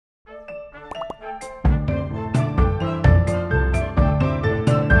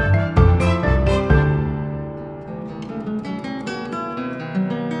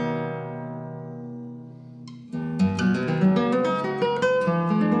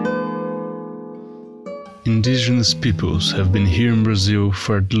indigenous peoples have been here in Brazil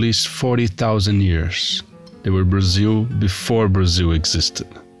for at least 40,000 years. They were Brazil before Brazil existed.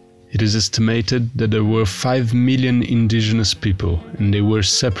 It is estimated that there were 5 million indigenous people and they were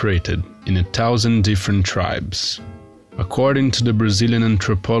separated in 1,000 different tribes. According to the Brazilian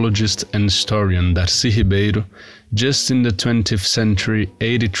anthropologist and historian Darcy Ribeiro, just in the 20th century,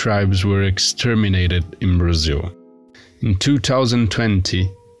 80 tribes were exterminated in Brazil. In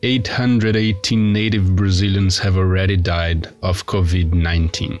 2020, 818 native Brazilians have already died of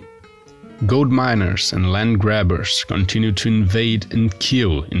COVID-19. Gold miners and land grabbers continue to invade and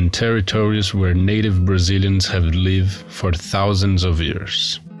kill in territories where native Brazilians have lived for thousands of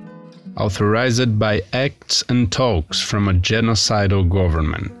years. Authorized by acts and talks from a genocidal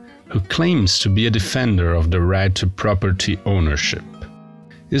government who claims to be a defender of the right to property ownership.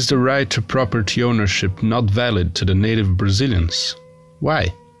 Is the right to property ownership not valid to the native Brazilians?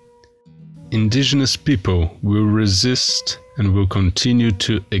 Why? Indigenous people will resist and will continue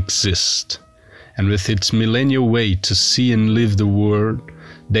to exist. And with its millennial way to see and live the world,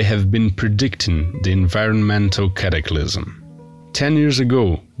 they have been predicting the environmental cataclysm. 10 years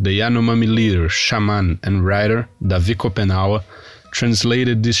ago, the Yanomami leader, shaman, and writer Davi Copenaua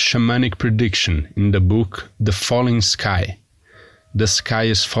translated this shamanic prediction in the book The Falling Sky. The Sky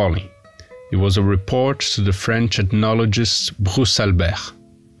is Falling. It was a report to the French ethnologist Bruce Albert.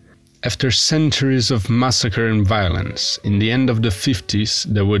 After centuries of massacre and violence, in the end of the 50s,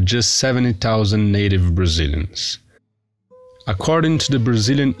 there were just 70,000 native Brazilians. According to the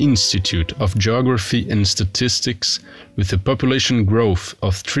Brazilian Institute of Geography and Statistics, with a population growth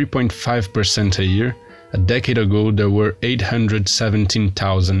of 3.5% a year, a decade ago there were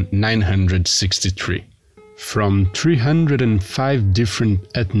 817,963, from 305 different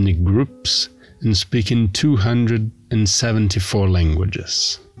ethnic groups and speaking 274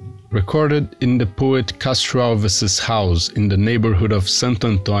 languages. Recorded in the poet Castro Alves' house in the neighborhood of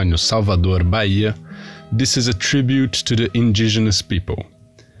Santo Antônio, Salvador, Bahia, this is a tribute to the indigenous people.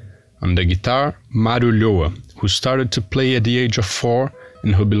 On the guitar, Mário Ulloa, who started to play at the age of 4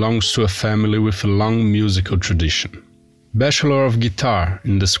 and who belongs to a family with a long musical tradition. Bachelor of Guitar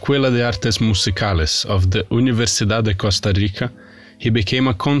in the Escuela de Artes Musicales of the Universidad de Costa Rica, he became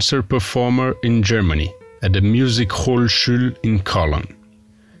a concert performer in Germany at the Musikhochschule in Cologne.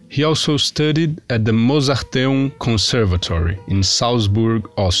 He also studied at the Mozarteum Conservatory in Salzburg,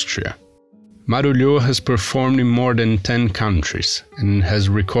 Austria. Mário Ulloa has performed in more than 10 countries and has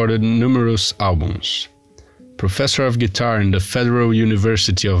recorded numerous albums. Professor of guitar in the Federal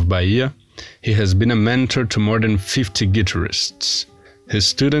University of Bahia, he has been a mentor to more than 50 guitarists. His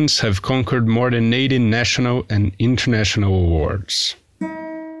students have conquered more than 80 national and international awards.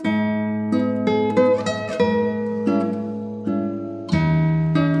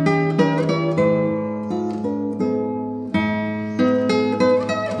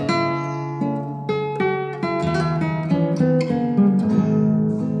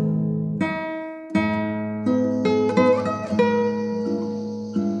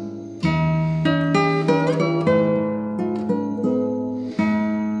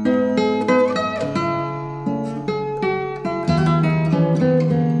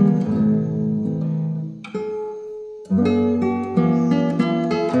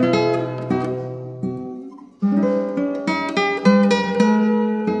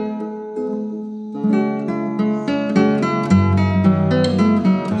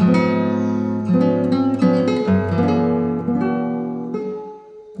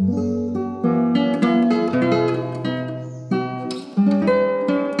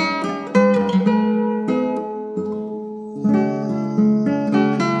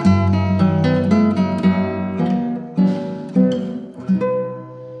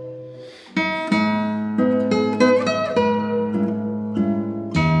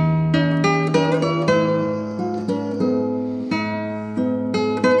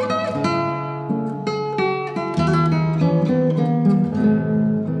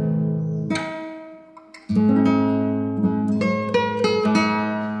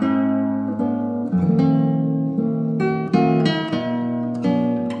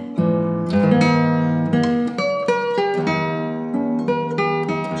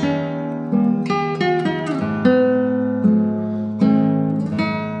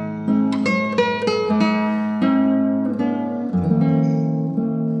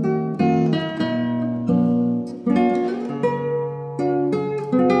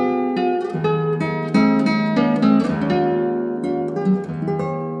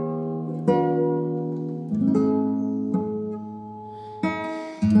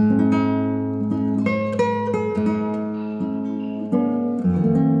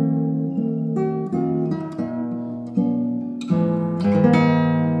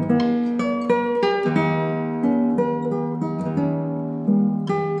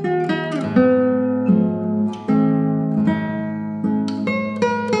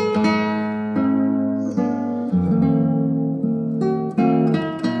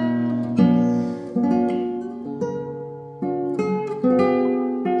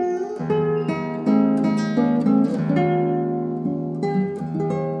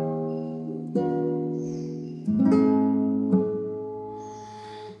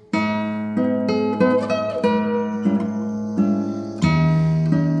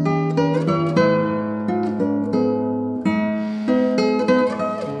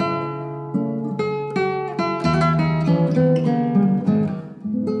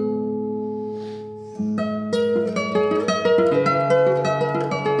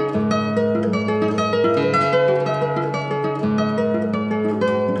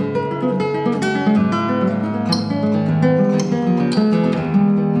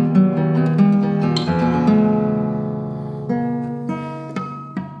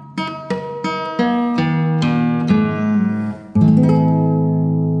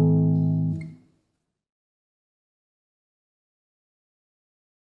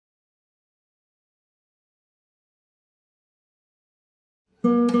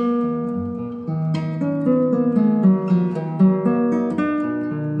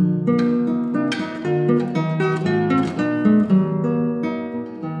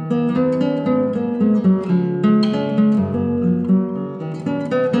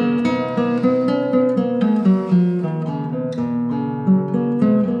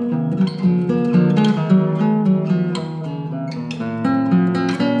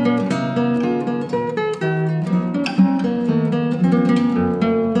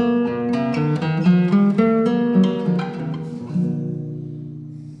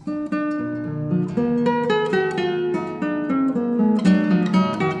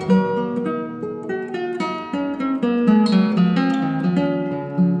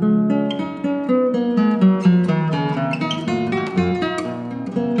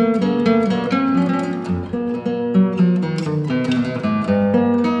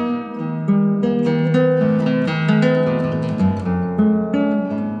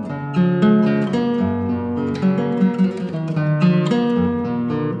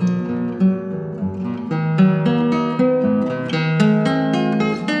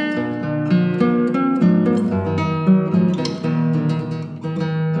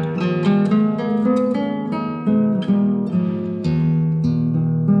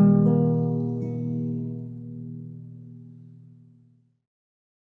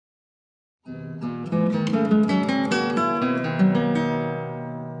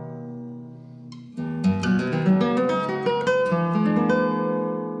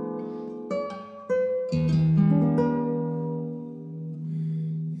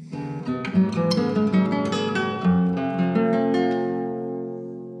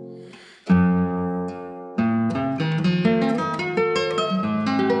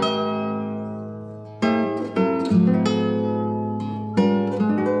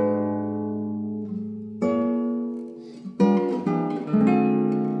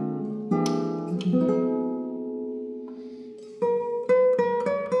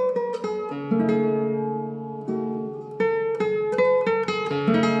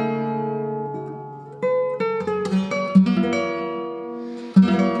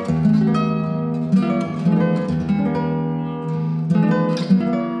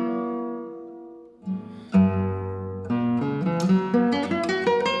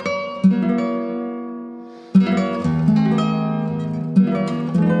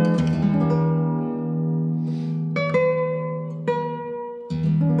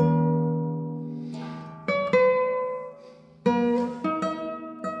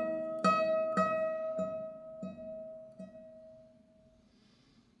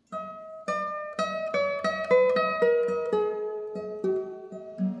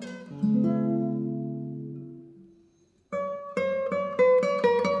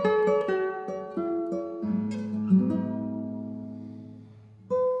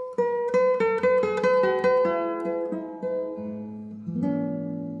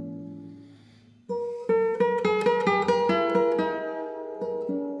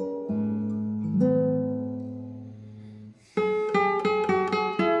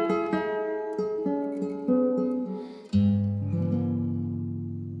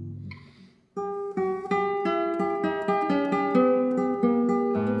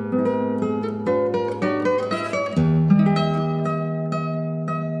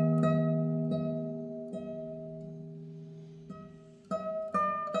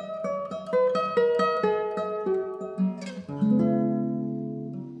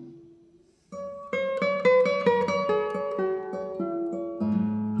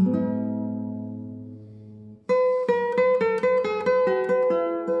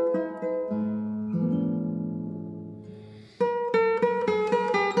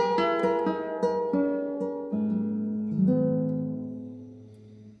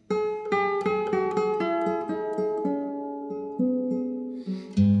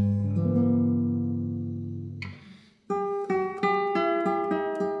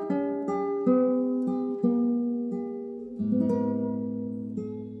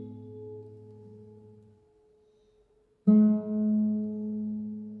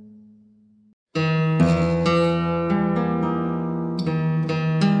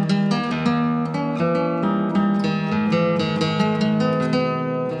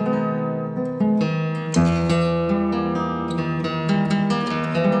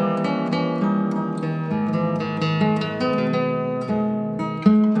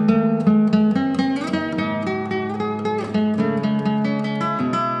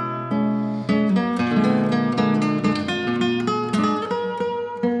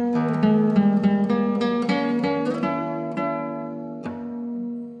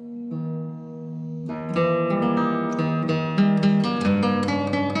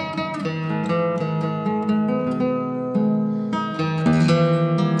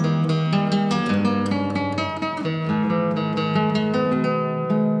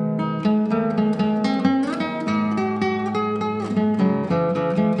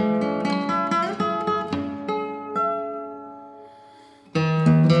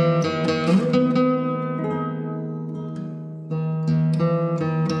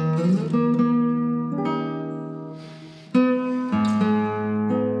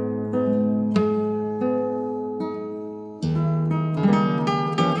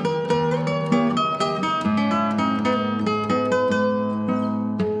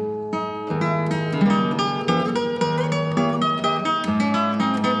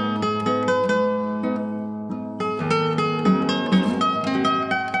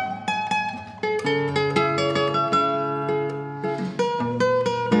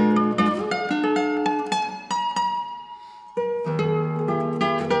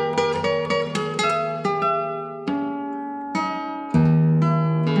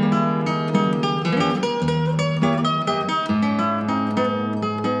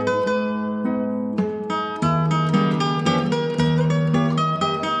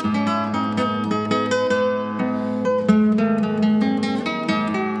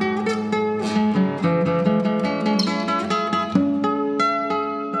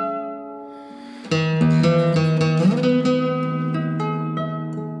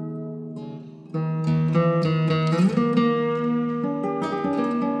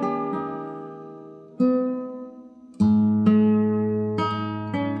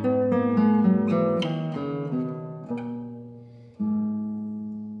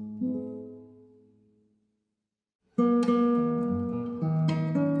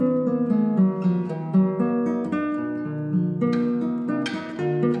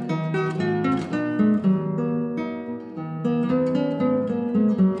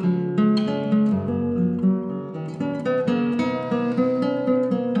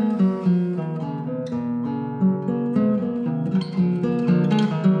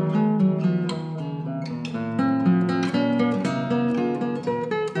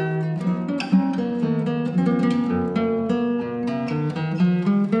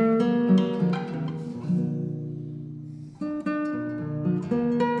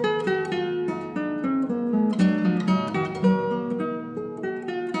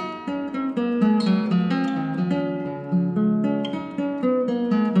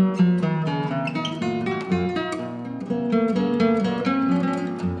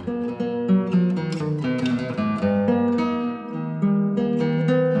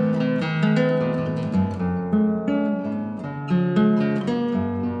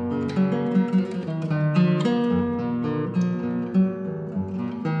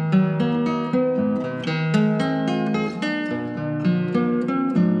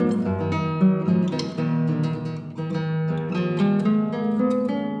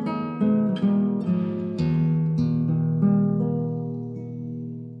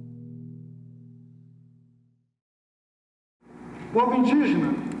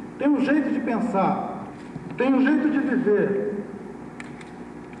 indígena tem um jeito de pensar, tem um jeito de viver.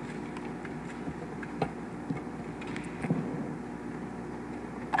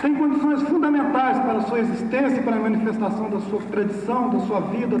 Tem condições fundamentais para a sua existência e para a manifestação da sua tradição, da sua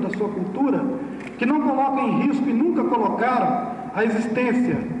vida, da sua cultura, que não colocam em risco e nunca colocaram a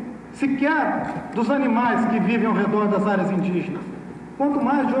existência sequer dos animais que vivem ao redor das áreas indígenas, quanto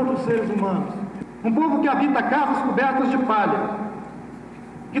mais de outros seres humanos. Um povo que habita casas cobertas de palha,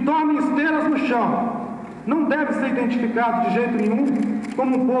 que dorme em esteiras no chão, não deve ser identificado de jeito nenhum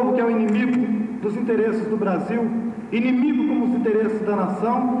como um povo que é o inimigo dos interesses do Brasil, inimigo como os interesses da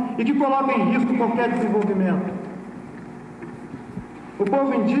nação e que coloca em risco qualquer desenvolvimento. O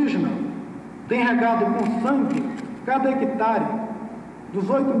povo indígena tem regado com sangue cada hectare dos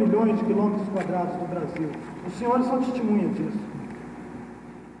 8 milhões de quilômetros quadrados do Brasil. Os senhores são testemunhas disso.